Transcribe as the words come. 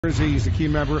He's a key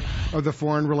member of the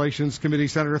Foreign Relations Committee.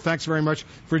 Senator, thanks very much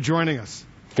for joining us.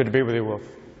 Good to be with you, Wolf.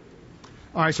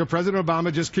 All right, so President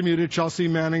Obama just commuted Chelsea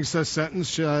Manning's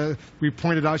sentence. We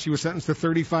pointed out she was sentenced to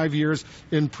 35 years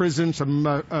in prison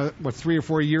 3 or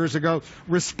 4 years ago.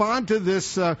 Respond to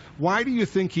this. Why do you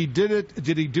think he did it?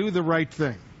 Did he do the right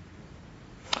thing?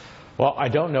 Well, I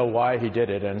don't know why he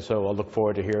did it, and so I'll look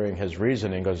forward to hearing his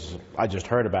reasoning because I just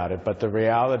heard about it. But the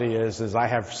reality is I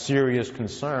have serious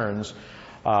concerns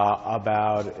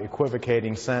about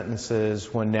equivocating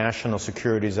sentences when national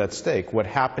security is at stake. What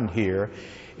happened here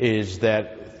is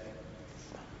that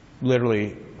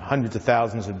literally hundreds of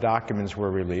thousands of documents were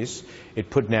released.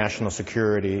 It put national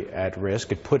security at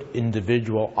risk. It put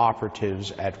individual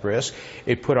operatives at risk.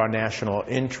 It put our national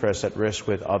interests at risk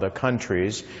with other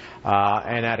countries.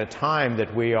 And at a time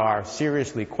that we are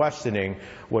seriously questioning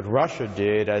what Russia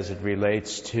did as it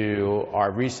relates to our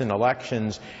recent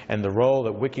elections and the role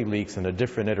that WikiLeaks in a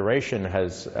different iteration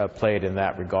has played in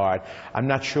that regard, I'm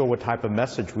not sure what type of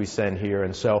message we send here.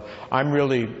 And so I'm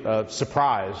really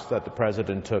surprised that the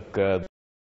President took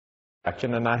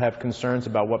action, and I have concerns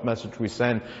about what message we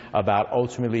send about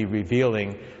ultimately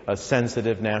revealing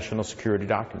sensitive national security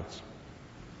documents.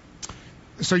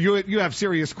 So you have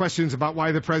serious questions about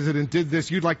why the President did this.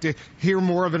 You'd like to hear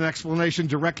more of an explanation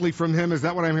directly from him. Is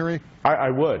that what I'm hearing? I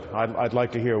would. I'd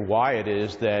like to hear why it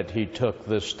is that he took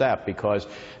this step, because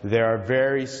there are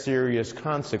very serious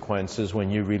consequences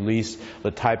when you release the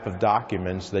type of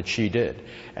documents that she did.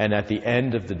 And at the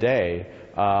end of the day,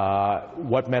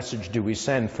 what message do we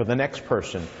send for the next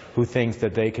person who thinks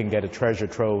that they can get a treasure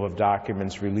trove of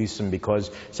documents, release them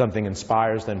because something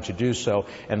inspires them to do so,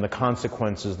 and the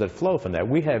consequences that flow from that?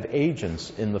 We have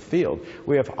agents in the field.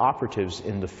 We have operatives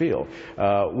in the field.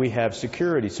 We have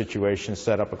security situations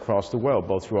set up across the world,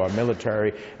 both through our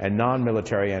military and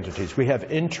non-military entities. We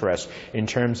have interest in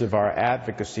terms of our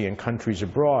advocacy in countries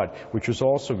abroad, which was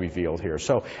also revealed here.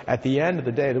 So at the end of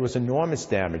the day, there was enormous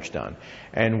damage done.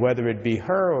 And whether it be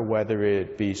her or whether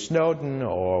it be Snowden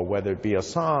or whether it be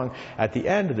Assange, at the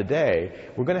end of the day,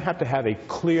 we're going to have a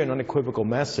clear and unequivocal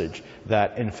message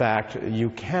that, in fact, you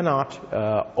cannot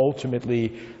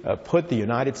ultimately put the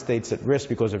United States at risk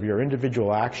because of your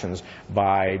individual actions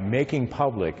by making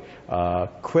public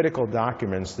critical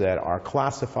documents that are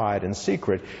classified and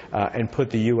secret and put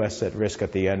the U.S. at risk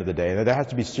at the end of the day. And there has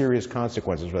to be serious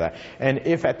consequences for that. And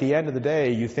if at the end of the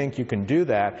day you think you can do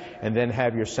that and then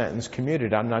have your sentence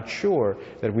commuted, I'm not sure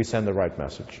that we send the right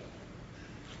message.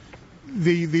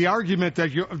 The argument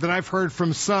that I've heard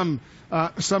from some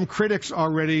critics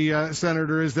already,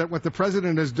 Senator, is that what the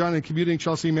President has done in commuting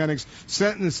Chelsea Manning's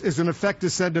sentence is in effect to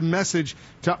send a message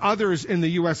to others in the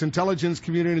U.S. intelligence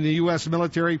community, in the U.S.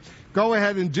 military: go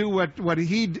ahead and do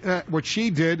what she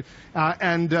did,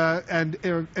 and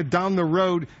down the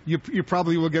road you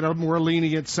probably will get a more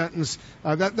lenient sentence.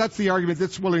 That's the argument.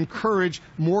 This will encourage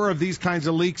more of these kinds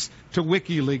of leaks to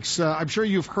WikiLeaks. I'm sure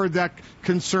you've heard that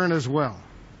concern as well.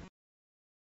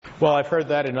 Well, I've heard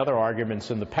that in other arguments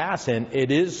in the past, and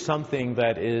it is something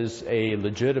that is a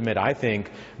legitimate, I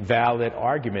think, valid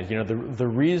argument. You know, the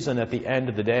reason at the end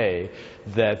of the day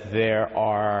that there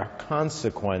are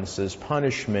consequences,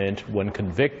 punishment when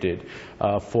convicted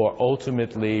for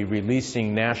ultimately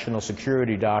releasing national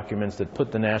security documents that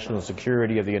put the national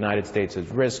security of the United States at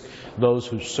risk, those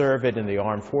who serve it in the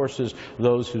armed forces,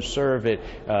 those who serve it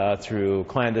through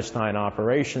clandestine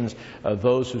operations,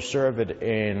 those who serve it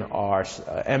in our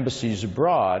embassies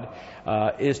abroad,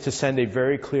 is to send a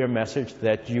very clear message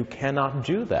that you cannot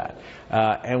do that.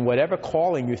 And whatever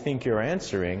calling you think you're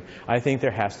answering, I think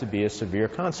there has to be a severe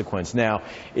consequence. Now,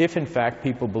 if in fact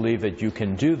people believe that you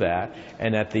can do that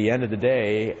and at the end of the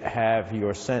day have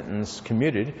your sentence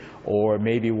commuted or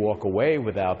maybe walk away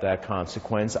without that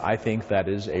consequence, I think that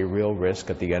is a real risk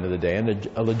at the end of the day and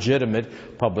a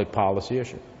legitimate public policy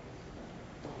issue.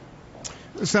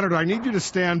 Senator, I need you to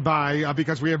stand by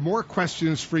because we have more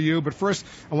questions for you. But first,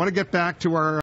 I want to get back to our